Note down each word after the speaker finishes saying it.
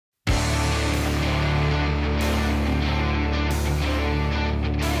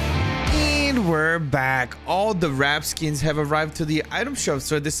we're back. All the wrap skins have arrived to the item shop,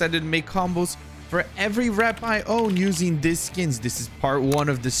 so I decided to make combos for every wrap I own using these skins. This is part 1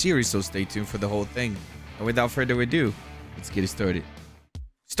 of the series, so stay tuned for the whole thing. And without further ado, let's get it started.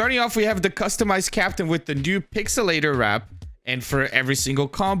 Starting off, we have the customized captain with the new pixelator wrap. And for every single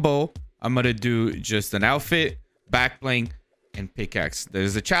combo, I'm gonna do just an outfit, back bling, and pickaxe.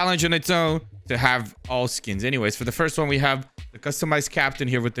 There's a challenge on its own to have all skins. Anyways, for the first one, we have the customized captain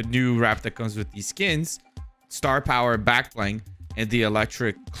here with the new wrap that comes with these skins, star power back bling, and the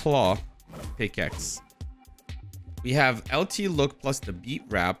electric claw pickaxe. We have LT look plus the beat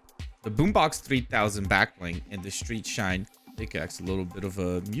wrap, the boombox 3000 back bling, and the street shine pickaxe. A little bit of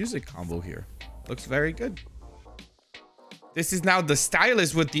a music combo here. Looks very good. This is now the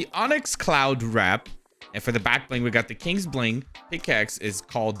stylist with the onyx cloud wrap. And for the back bling, we got the King's Bling. Pickaxe is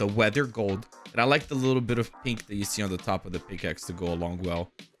called the Weather Gold. And I like the little bit of pink that you see on the top of the pickaxe to go along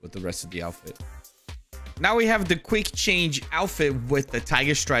well with the rest of the outfit. Now we have the quick change outfit with the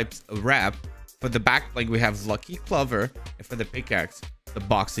tiger stripes wrap. For the back bling, we have Lucky Clover. And for the pickaxe, the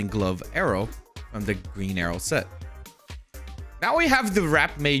boxing glove arrow from the green arrow set. Now we have the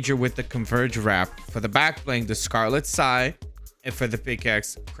wrap major with the converge wrap. For the back bling, the Scarlet Sigh. And for the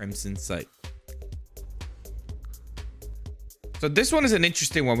pickaxe, Crimson Sight. So this one is an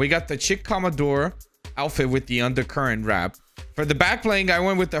interesting one. We got the Chick Commodore outfit with the undercurrent wrap. For the back bling, I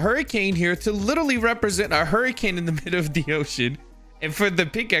went with the hurricane here to literally represent a hurricane in the middle of the ocean. And for the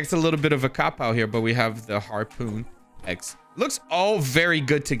pickaxe, a little bit of a cop out here, but we have the harpoon X. Looks all very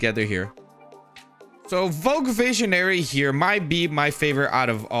good together here. So Vogue Visionary here might be my favorite out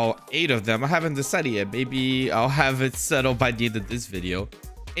of all 8 of them. I haven't decided yet. Maybe I'll have it settled by the end of this video.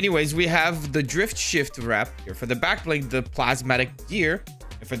 Anyways, we have the drift shift wrap here. For the back bling, the plasmatic gear,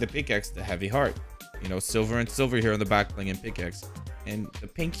 and for the pickaxe, the heavy heart. You know, silver and silver here on the back bling and pickaxe, and the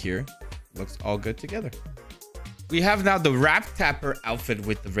pink here looks all good together. We have now the wrap tapper outfit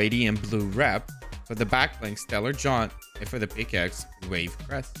with the radiant blue wrap. For the back bling, stellar jaunt, and for the pickaxe, wave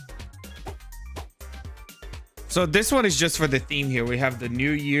crest. So this one is just for the theme here. We have the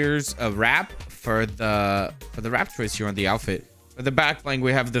New Year's wrap for the wrap choice here on the outfit. For the back bling,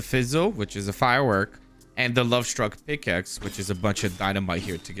 we have the fizzle, which is a firework, and the love struck pickaxe, which is a bunch of dynamite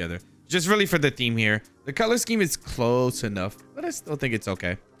here together. Just really for the theme here. The color scheme is close enough, but I still think it's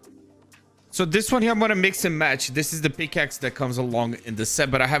okay. So this one here, I'm going to mix and match. This is the pickaxe that comes along in the set,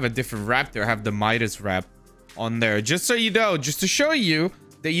 but I have a different wrap there. I have the Midas wrap on there. Just so you know, just to show you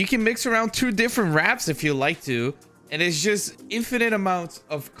that you can mix around 2 different wraps if you like to. And it's just infinite amounts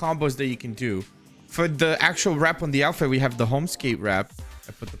of combos that you can do. For the actual wrap on the outfit, we have the homeskate wrap.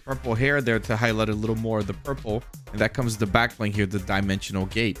 I put the purple hair there to highlight a little more of the purple. And that comes the back bling here, the dimensional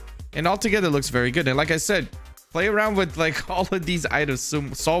gate. And altogether looks very good. And like I said, play around with like all of these items.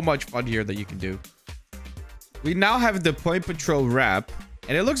 So much fun here that you can do. We now have the Point Patrol wrap.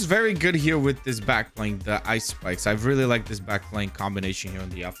 And it looks very good here with this back bling, the ice spikes. I really like this back bling combination here on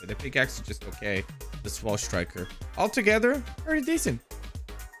the outfit. The pickaxe is just okay. The swell striker. Altogether, very decent.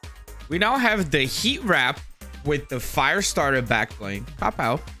 We now have the heat wrap with the fire starter back bling. Pop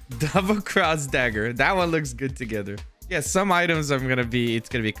out. Double cross dagger. That one looks good together. Yeah, some items it's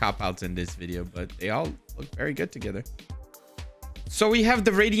gonna be cop outs in this video, but they all look very good together. So we have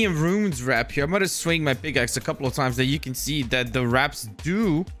the Radiant Runes wrap here. I'm gonna swing my pickaxe a couple of times that you can see that the wraps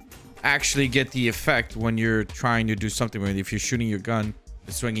do actually get the effect when you're trying to do something with it. If you're shooting your gun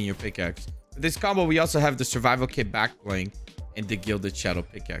and swinging your pickaxe. For this combo, we also have the Survival Kit back bling and the Gilded Shadow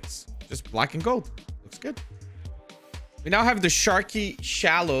pickaxe. Just black and gold. Looks good. We now have the Sharky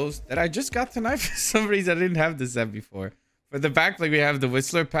Shallows that I just got tonight. For some reason, I didn't have this set before. For the back bling, we have the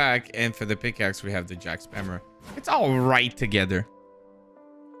Whistler pack. And for the pickaxe, we have the Jack Spammer. It's all right together.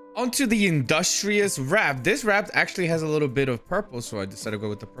 Onto the Industrious wrap. This wrap actually has a little bit of purple, so I decided to go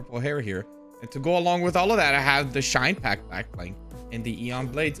with the purple hair here. And to go along with all of that, I have the Shine Pack back bling and the Eon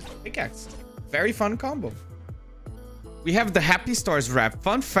Blades pickaxe. Very fun combo. We have the Happy Stars wrap.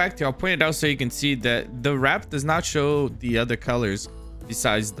 Fun fact here, I'll point it out so you can see that the wrap does not show the other colors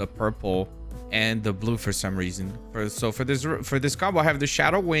besides the purple and the blue for some reason. So for this combo, I have the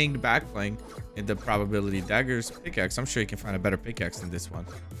Shadow Winged back bling and the Probability Daggers pickaxe. I'm sure you can find a better pickaxe than this one.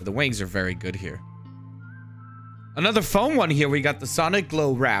 But the wings are very good here. Another fun one here, we got the Sonic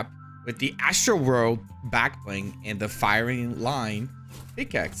Glow wrap with the Astro World back bling and the Firing Line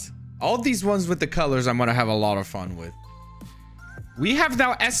pickaxe. All these ones with the colors I'm gonna have a lot of fun with. We have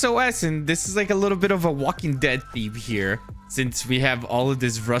now SOS, and this is like a little bit of a Walking Dead theme here, since we have all of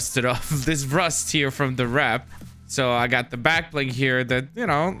this rusted off, this rust here from the wrap. So I got the back bling here that, you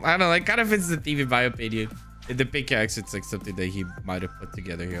know, I don't know, like kind of fits the theme in my opinion. And the pickaxe, it's like something that he might have put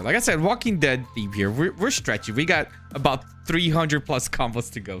together here. Like I said, Walking Dead theme here. We're stretchy. We got about 300 plus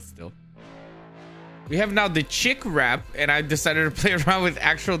combos to go still. We have now the chick wrap, and I decided to play around with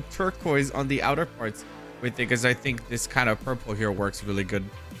actual turquoise on the outer parts with it because I think this kind of purple here works really good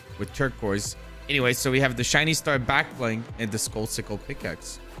with turquoise. Anyway, so we have the shiny star back bling and the skull sickle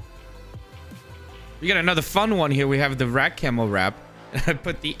pickaxe. We got another fun one here. We have the rat camo wrap. I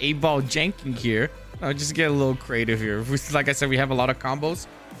put the 8-ball janking here. I'll just get a little creative here. Like I said, we have a lot of combos.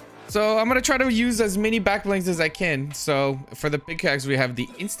 So I'm going to try to use as many back blings as I can. So for the pickaxe, we have the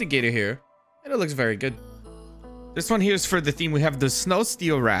instigator here. And it looks very good. This one here is for the theme. We have the snow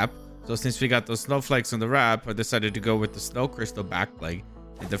steel wrap. So since we got those snowflakes on the wrap, I decided to go with the snow crystal back bling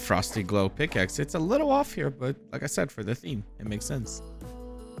and the frosty glow pickaxe. It's a little off here, but like I said, for the theme, it makes sense.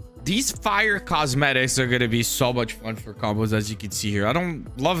 These fire cosmetics are going to be so much fun for combos, as you can see here. I don't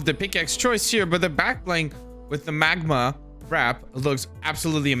love the pickaxe choice here, but the back bling with the magma wrap looks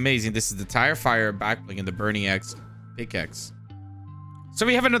absolutely amazing. This is the tire fire back bling and the burning X pickaxe. So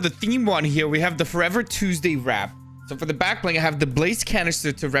we have another theme one here. We have the Forever Tuesday wrap. So for the back bling, I have the blaze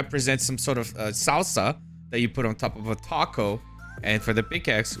canister to represent some sort of salsa that you put on top of a taco. And for the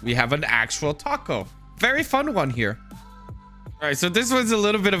pickaxe, we have an actual taco. Very fun one here. All right, so this one's a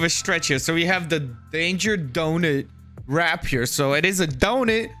little bit of a stretch here. So we have the Danger Donut wrap here. So it is a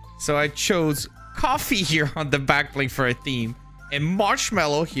donut. So I chose coffee here on the back bling for a theme. And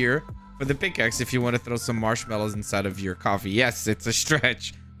marshmallow here for the pickaxe if you want to throw some marshmallows inside of your coffee. Yes, it's a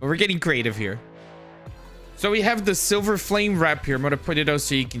stretch, but we're getting creative here. So we have the silver flame wrap here. I'm going to put it out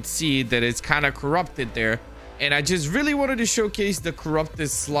so you can see that it's kind of corrupted there. And I just really wanted to showcase the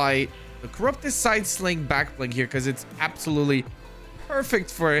corrupted side sling back bling here because it's absolutely perfect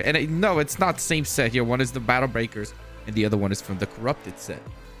for it. And no, it's not the same set here. One is the Battle Breakers and the other one is from the corrupted set.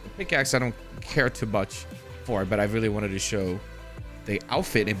 The pickaxe I don't care too much for, but I really wanted to show the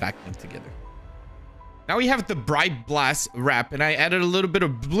outfit and back bling together. Now we have the Bright Blast wrap, and I added a little bit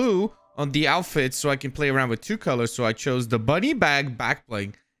of blue on the outfit so I can play around with two colors. So I chose the bunny bag back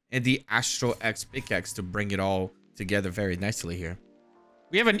bling and the Astro X pickaxe to bring it all together very nicely here.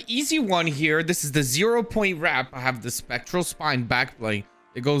 We have an easy one here. This is the 0-point wrap. I have the Spectral Spine back bling.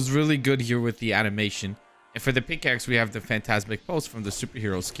 It goes really good here with the animation. And for the pickaxe, we have the Phantasmic Pulse from the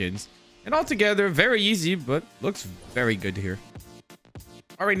superhero skins. And altogether, very easy, but looks very good here.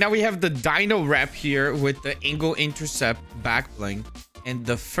 All right, now we have the Dino wrap here with the Angle Intercept back bling. And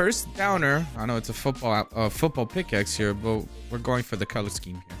the first downer, I know it's a football pickaxe here, but we're going for the color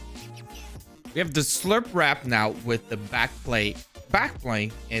scheme here. We have the Slurp wrap now with the back bling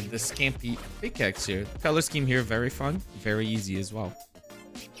and the Scampy pickaxe here. Color scheme here, very fun, very easy as well.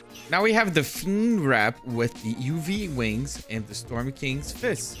 Now we have the Fiend wrap with the UV wings and the Storm King's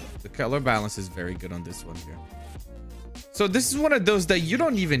fist. The color balance is very good on this one here. So this is one of those that you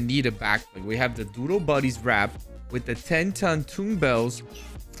don't even need a back bling. We have the Doodle Buddies wrap with the 10-ton tune bells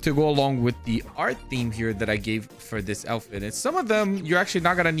to go along with the art theme here that I gave for this outfit. And some of them you're actually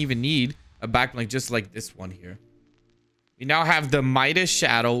not gonna even need a back bling, just like this one here. We now have the Midas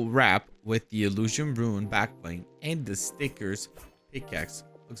Shadow wrap with the Illusion Ruin back bling and the stickers pickaxe.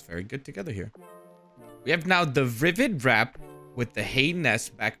 Looks very good together here. We have now the Rivet wrap with the Hay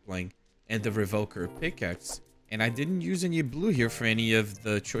Nest back bling and the Revoker pickaxe. And I didn't use any blue here for any of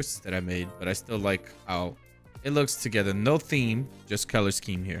the choices that I made, but I still like how it looks together. No theme, just color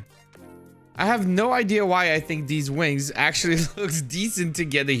scheme here. I have no idea why I think these wings actually looks decent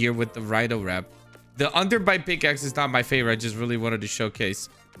together here with the Rhino wrap. The Underbite pickaxe is not my favorite. I just really wanted to showcase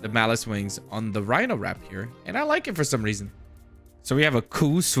the Malice wings on the Rhino wrap here. And I like it for some reason. So we have a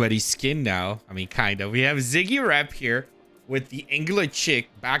cool sweaty skin now. I mean, kind of. We have Ziggy wrap here with the Angular Chick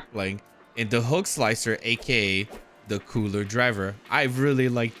back bling and the Hook Slicer, aka the Cooler Driver. I really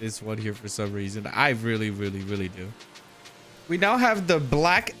like this one here for some reason. I really do. We now have the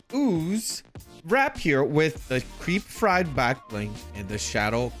Black Ooze wrap here with the Creep Fried back bling and the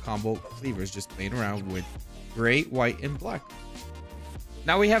Shadow Combo Cleavers, just playing around with gray, white, and black.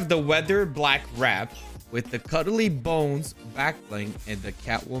 Now we have the Weather Black wrap with the Cuddly Bones back bling and the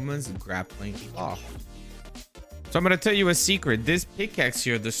Catwoman's Grappling Claw. So I'm going to tell you a secret. This pickaxe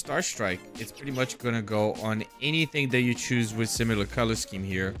here, the Star Strike, it's pretty much going to go on anything that you choose with similar color scheme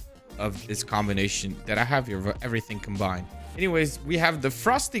here of this combination that I have here, everything combined. Anyways, we have the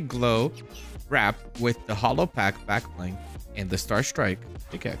Frosty Glow wrap with the Hollow Pack back bling and the Star Strike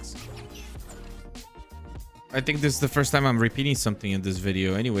pickaxe. I think this is the first time I'm repeating something in this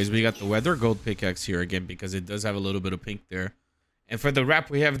video. Anyways, we got the Weather Gold pickaxe here again because it does have a little bit of pink there. And for the wrap,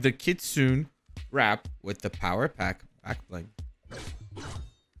 we have the Kitsune wrap with the Power Pack back bling.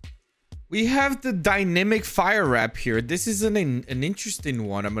 We have the dynamic fire wrap here. This is an interesting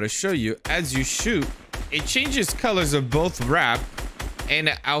one. I'm going to show you. As you shoot, it changes colors of both wrap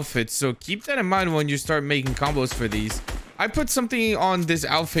and outfit. So keep that in mind when you start making combos for these. I put something on this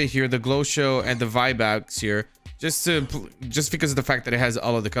outfit here, the glow show and the vibe axe here, just because of the fact that it has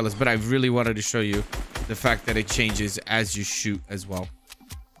all of the colors. But I really wanted to show you the fact that it changes as you shoot as well.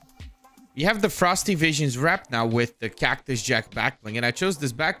 We have the Frosty Visions wrap now with the Cactus Jack backbling. And I chose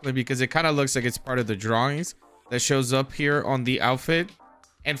this backbling because it kind of looks like it's part of the drawings that shows up here on the outfit.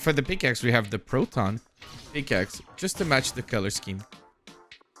 And for the pickaxe, we have the Proton pickaxe just to match the color scheme.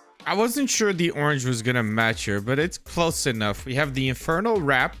 I wasn't sure the orange was going to match here, but it's close enough. We have the Infernal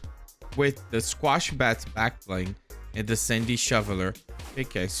wrap with the Squash Bats backbling and the Sandy Shoveler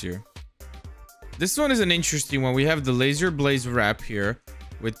pickaxe here. This one is an interesting one. We have the Laser Blaze wrap here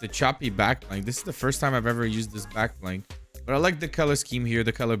with the choppy backbling. This is the first time I've ever used this backbling, but I like the color scheme here,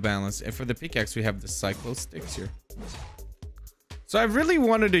 the color balance. And for the pickaxe, we have the Cyclo sticks here. So I really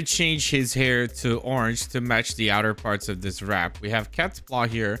wanted to change his hair to orange to match the outer parts of this wrap. We have Cat's Paw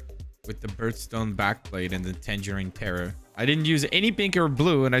here with the Birdstone backblade and the Tangerine Terror. I didn't use any pink or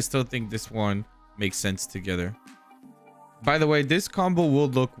blue, and I still think this one makes sense together. By the way, this combo will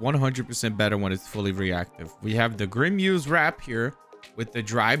look 100% better when it's fully reactive. We have the Grim Muse wrap here with the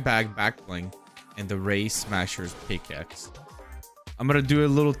Dry Bag backbling and the Ray Smashers pickaxe. I'm gonna do a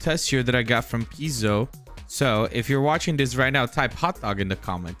little test here that I got from Pizzo. So if you're watching this right now, type hot dog in the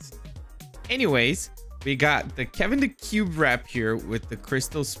comments. Anyways, we got the Kevin the Cube wrap here with the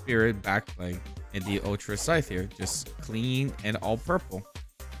Crystal Spirit backbling and the Ultra Scythe here, just clean and all purple.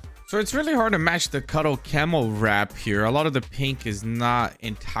 So it's really hard to match the Cuddle Camel wrap here. A lot of the pink is not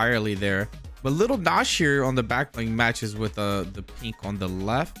entirely there. But Little Nosh here on the backbling matches with the pink on the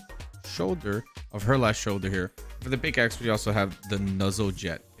left shoulder of her left shoulder here. For the pickaxe, we also have the Nuzzle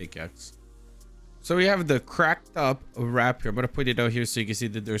Jet pickaxe. So we have the cracked up wrap here. I'm going to put it out here so you can see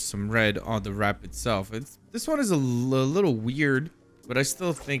that there's some red on the wrap itself. This one is a little weird, but I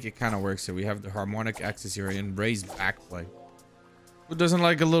still think it kind of works here. We have the Harmonic Axis here and Ray's backbling. Who doesn't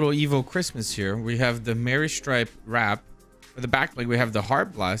like a little evil Christmas here? We have the Mary Stripe wrap. For the backbling, we have the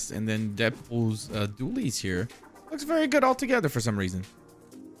Heart Blast and then Deadpool's dualies here. Looks very good altogether for some reason.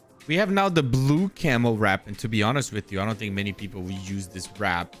 We have now the blue camel wrap, and to be honest with you, I don't think many people will use this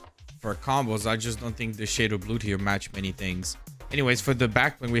wrap for combos. I just don't think the shade of blue here match many things. Anyways, for the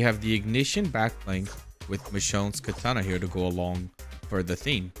backbling, we have the Ignition backbling with Michonne's Katana here to go along for the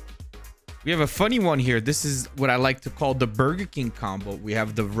theme. We have a funny one here. This is what I like to call the Burger King combo. We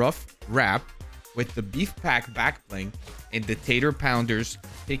have the Rough wrap with the Beef Pack backbling and the Tater Pounders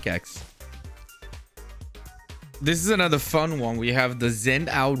pickaxe. This is another fun one. We have the Zen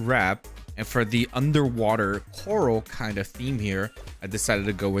Out wrap, and for the underwater coral kind of theme here, I decided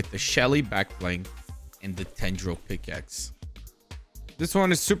to go with the Shelly backbling and the Tendril pickaxe. This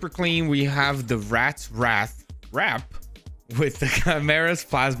one is super clean. We have the Rat's Wrath wrap with the Chimera's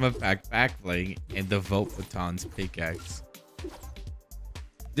Plasma Pack backbling and the Vote Baton's pickaxe.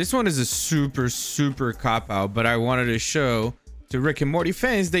 This one is a super cop-out, but I wanted to show to Rick and Morty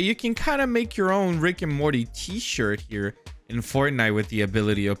fans that you can kind of make your own Rick and Morty t-shirt here in Fortnite with the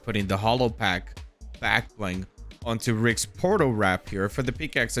ability of putting the Hollow Pack backbling onto Rick's Portal wrap here. For the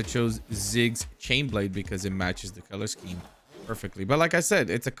pickaxe, I chose Zig's Chainblade because it matches the color scheme perfectly. But like I said,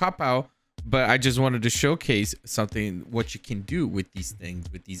 it's a cop-out, but I just wanted to showcase something, what you can do with these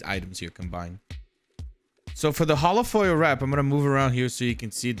things, with these items here combined. So for the holofoil wrap, I'm going to move around here so you can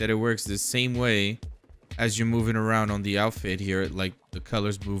see that it works the same way as you're moving around on the outfit here, like the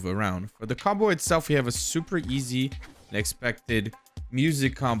colors move around. For the combo itself, we have a super easy and expected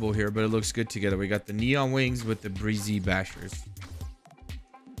music combo here, but it looks good together. We got the Neon Wings with the Breezy Bashers.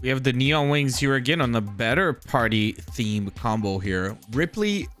 We have the Neon Wings here again on the Better Party theme combo here.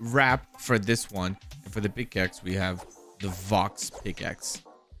 Ripley wrap for this one. And for the pickaxe, we have the Vox pickaxe.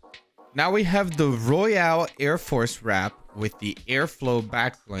 Now we have the Royale Air Force wrap with the Airflow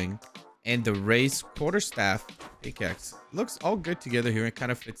backbling and the Race Quarterstaff pickaxe. Looks all good together here. It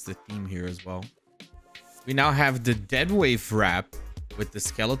kind of fits the theme here as well. We now have the Dead Wave wrap with the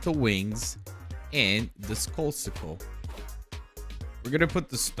Skeletal Wings and the Skullsicle. We're gonna put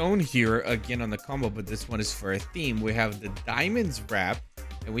the stone here again on the combo, but this one is for a theme. We have the Diamonds wrap,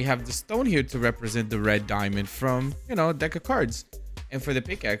 and we have the stone here to represent the red diamond from, you know, a deck of cards. And for the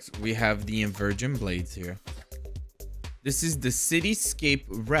pickaxe, we have the Inversion Blades here. This is the Cityscape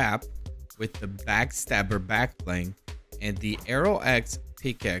wrap with the Backstabber backbling and the Arrow X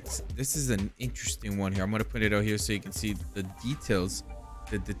pickaxe. This is an interesting one here. I'm going to put it out here so you can see the details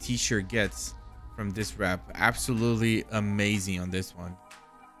that the t-shirt gets from this wrap. Absolutely amazing on this one.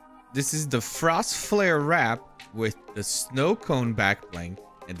 This is the Frost Flare wrap with the Snow Cone back bling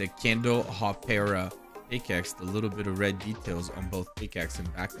and the Candle Hopera pickaxe. The little bit of red details on both pickaxe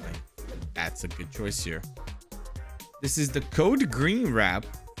and back bling. That's a good choice here. This is the Code Green wrap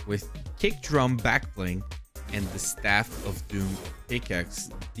with Kick Drum back bling and the Staff of Doom pickaxe.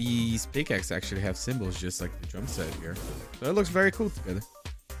 These pickaxe actually have symbols just like the drum set here, so it looks very cool together.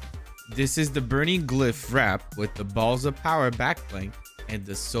 This is the Burning Glyph wrap with the Balls of Power back bling and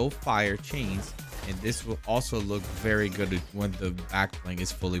the Soul Fire chains, and this will also look very good when the back bling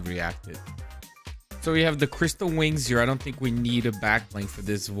is fully reacted. So we have the Crystal Wings here. I don't think we need a back bling for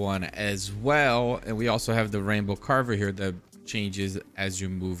this one as well, and we also have the Rainbow Carver here that changes as you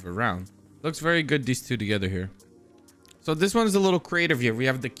move around. Looks very good, these two together here. So this one is a little creative here. We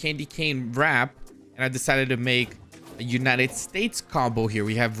have the Candy Cane wrap, and I decided to make a United States combo here.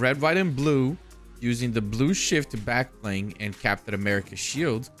 We have red, white, and blue using the blue shift back bling and Captain America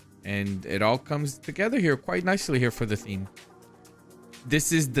shield, and it all comes together here quite nicely here for the theme.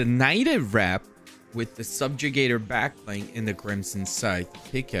 This is the Knighted wrap with the Subjugator back bling and the Crimson Scythe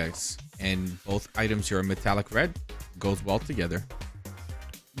pickaxe, and both items here are metallic red. Goes well together.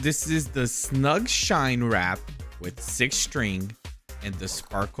 This is the Snug Shine wrap with 6 string and the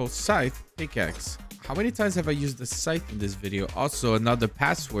Sparkle Scythe pickaxe. How many times have I used the scythe in this video? Also, another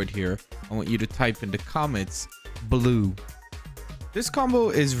password here. I want you to type in the comments blue. This combo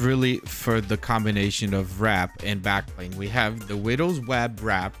is really for the combination of wrap and back bling. We have the Widow's Web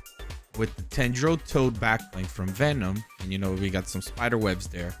wrap with the Tendril Toad back bling from Venom, and you know we got some spider webs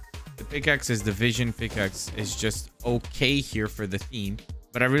there. The pickaxe is the Vision pickaxe, is just okay here for the theme,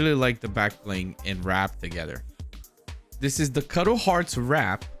 but I really like the back bling and wrap together. This is the Cuddle Hearts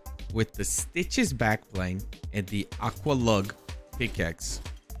wrap with the Stitches back bling and the Aqua Lug pickaxe.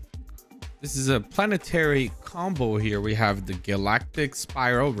 This is a planetary combo here. We have the Galactic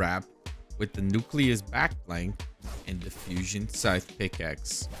Spiral wrap with the Nucleus back bling and the Fusion Scythe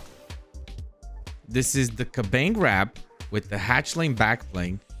pickaxe. This is the Kabang wrap with the Hatchling back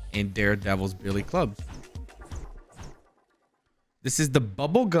bling and Daredevil's Billy Club. This is the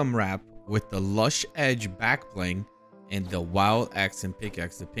Bubblegum wrap with the Lush Edge back bling and the Wild Axe and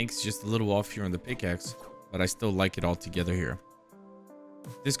pickaxe. The pink's just a little off here on the pickaxe, but I still like it all together here.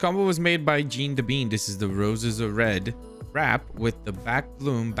 This combo was made by Gene the Bean. This is the Roses of Red wrap with the Back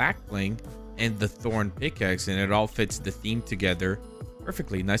Bloom back bling and the Thorn pickaxe, and it all fits the theme together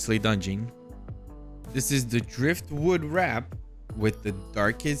perfectly. Nicely done, Gene. This is the Driftwood wrap with the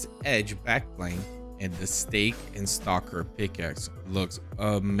Darkest Edge back bling and the Stake and Stalker pickaxe. Looks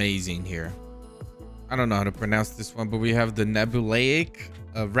amazing here. I don't know how to pronounce this one, but we have the Nebulaic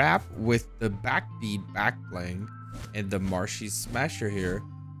wrap with the Backbeat back bling and the Marshy Smasher here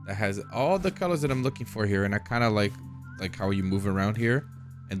that has all the colors that I'm looking for here, and I kind of like how you move around here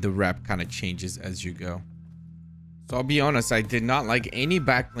and the wrap kind of changes as you go. So I'll be honest, I did not like any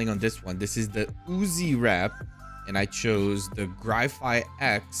back bling on this one. This is the Uzi wrap, and I chose the Gryphi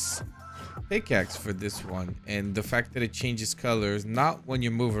X pickaxe for this one, and the fact that it changes colors, not when you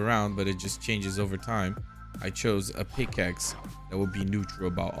move around, but it just changes over time, I chose a pickaxe that will be neutral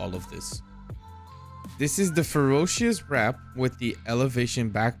about all of this. This is the Ferocious wrap with the Elevation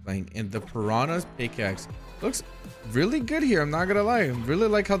back bling and the Piranha's pickaxe. Looks really good here, I'm not gonna lie. I really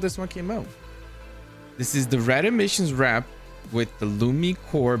like how this one came out. This is the Red Emissions wrap with the Lumi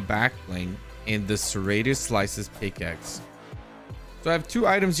Core back bling and the Serrated Slices pickaxe. So I have 2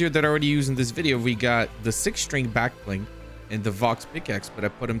 items here that I already used in this video. We got the 6-string back bling and the Vox pickaxe, but I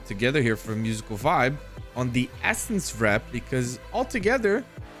put them together here for a musical vibe on the Essence wrap because altogether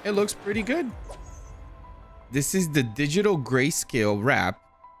it looks pretty good. This is the Digital Grayscale wrap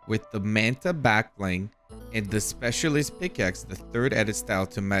with the Manta back bling and the Specialist pickaxe, the 3rd edit style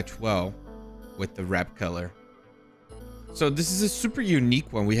to match well with the wrap color. So this is a super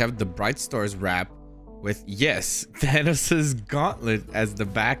unique one. We have the Bright Stars wrap with, yes, Thanos' gauntlet as the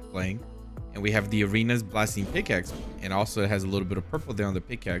back bling, and we have the Arena's Blasting pickaxe, and also it has a little bit of purple there on the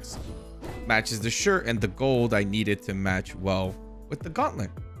pickaxe. Matches the shirt and the gold I needed to match well with the gauntlet.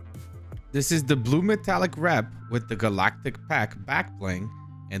 This is the Blue Metallic wrap with the Galactic Pack back bling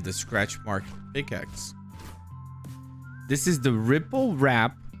and the Scratch Mark pickaxe. This is the Ripple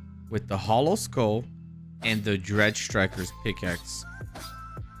wrap with the Hollow Skull and the Dread Striker's pickaxe.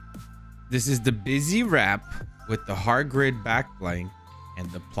 This is the Busy wrap with the Hard Grid back bling and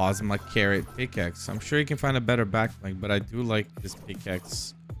the Plasma Carrot pickaxe. I'm sure you can find a better back bling, but I do like this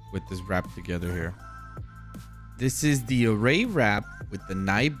pickaxe with this wrap together here. This is the Array wrap with the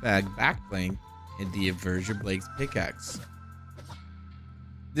Night Bag back bling and the Aversion Blades pickaxe.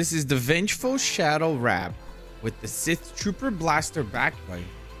 This is the Vengeful Shadow wrap with the Sith Trooper Blaster back bling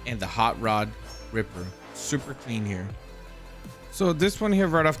and the hot rod gripper. Super clean here. So this one here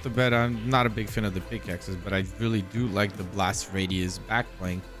right off the bat, I'm not a big fan of the pickaxes, but I really do like the blast radius back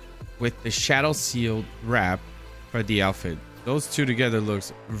bling with the shadow sealed wrap for the outfit. Those two together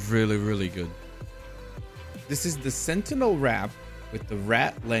looks really, really good. This is the Sentinel wrap with the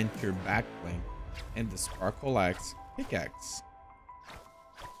rat lantern back bling and the sparkle axe pickaxe.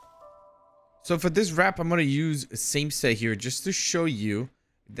 So for this wrap, I'm going to use the same set here just to show you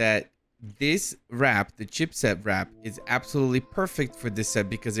that this wrap, the chipset wrap, is absolutely perfect for this set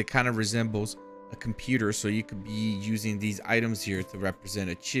because it kind of resembles a computer. So you could be using these items here to represent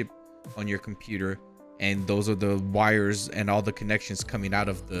a chip on your computer, and those are the wires and all the connections coming out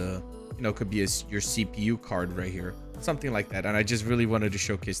of the, you know, could be your CPU card right here, something like that. And I just really wanted to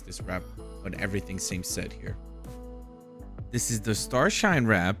showcase this wrap on everything same set here. This is the Starshine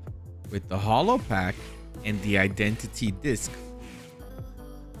wrap with the hollow pack and the identity disc.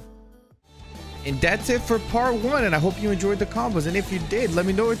 And that's it for part 1, and I hope you enjoyed the combos, and if you did, let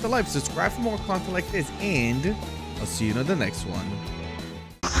me know with the like, subscribe for more content like this, and I'll see you in the next one.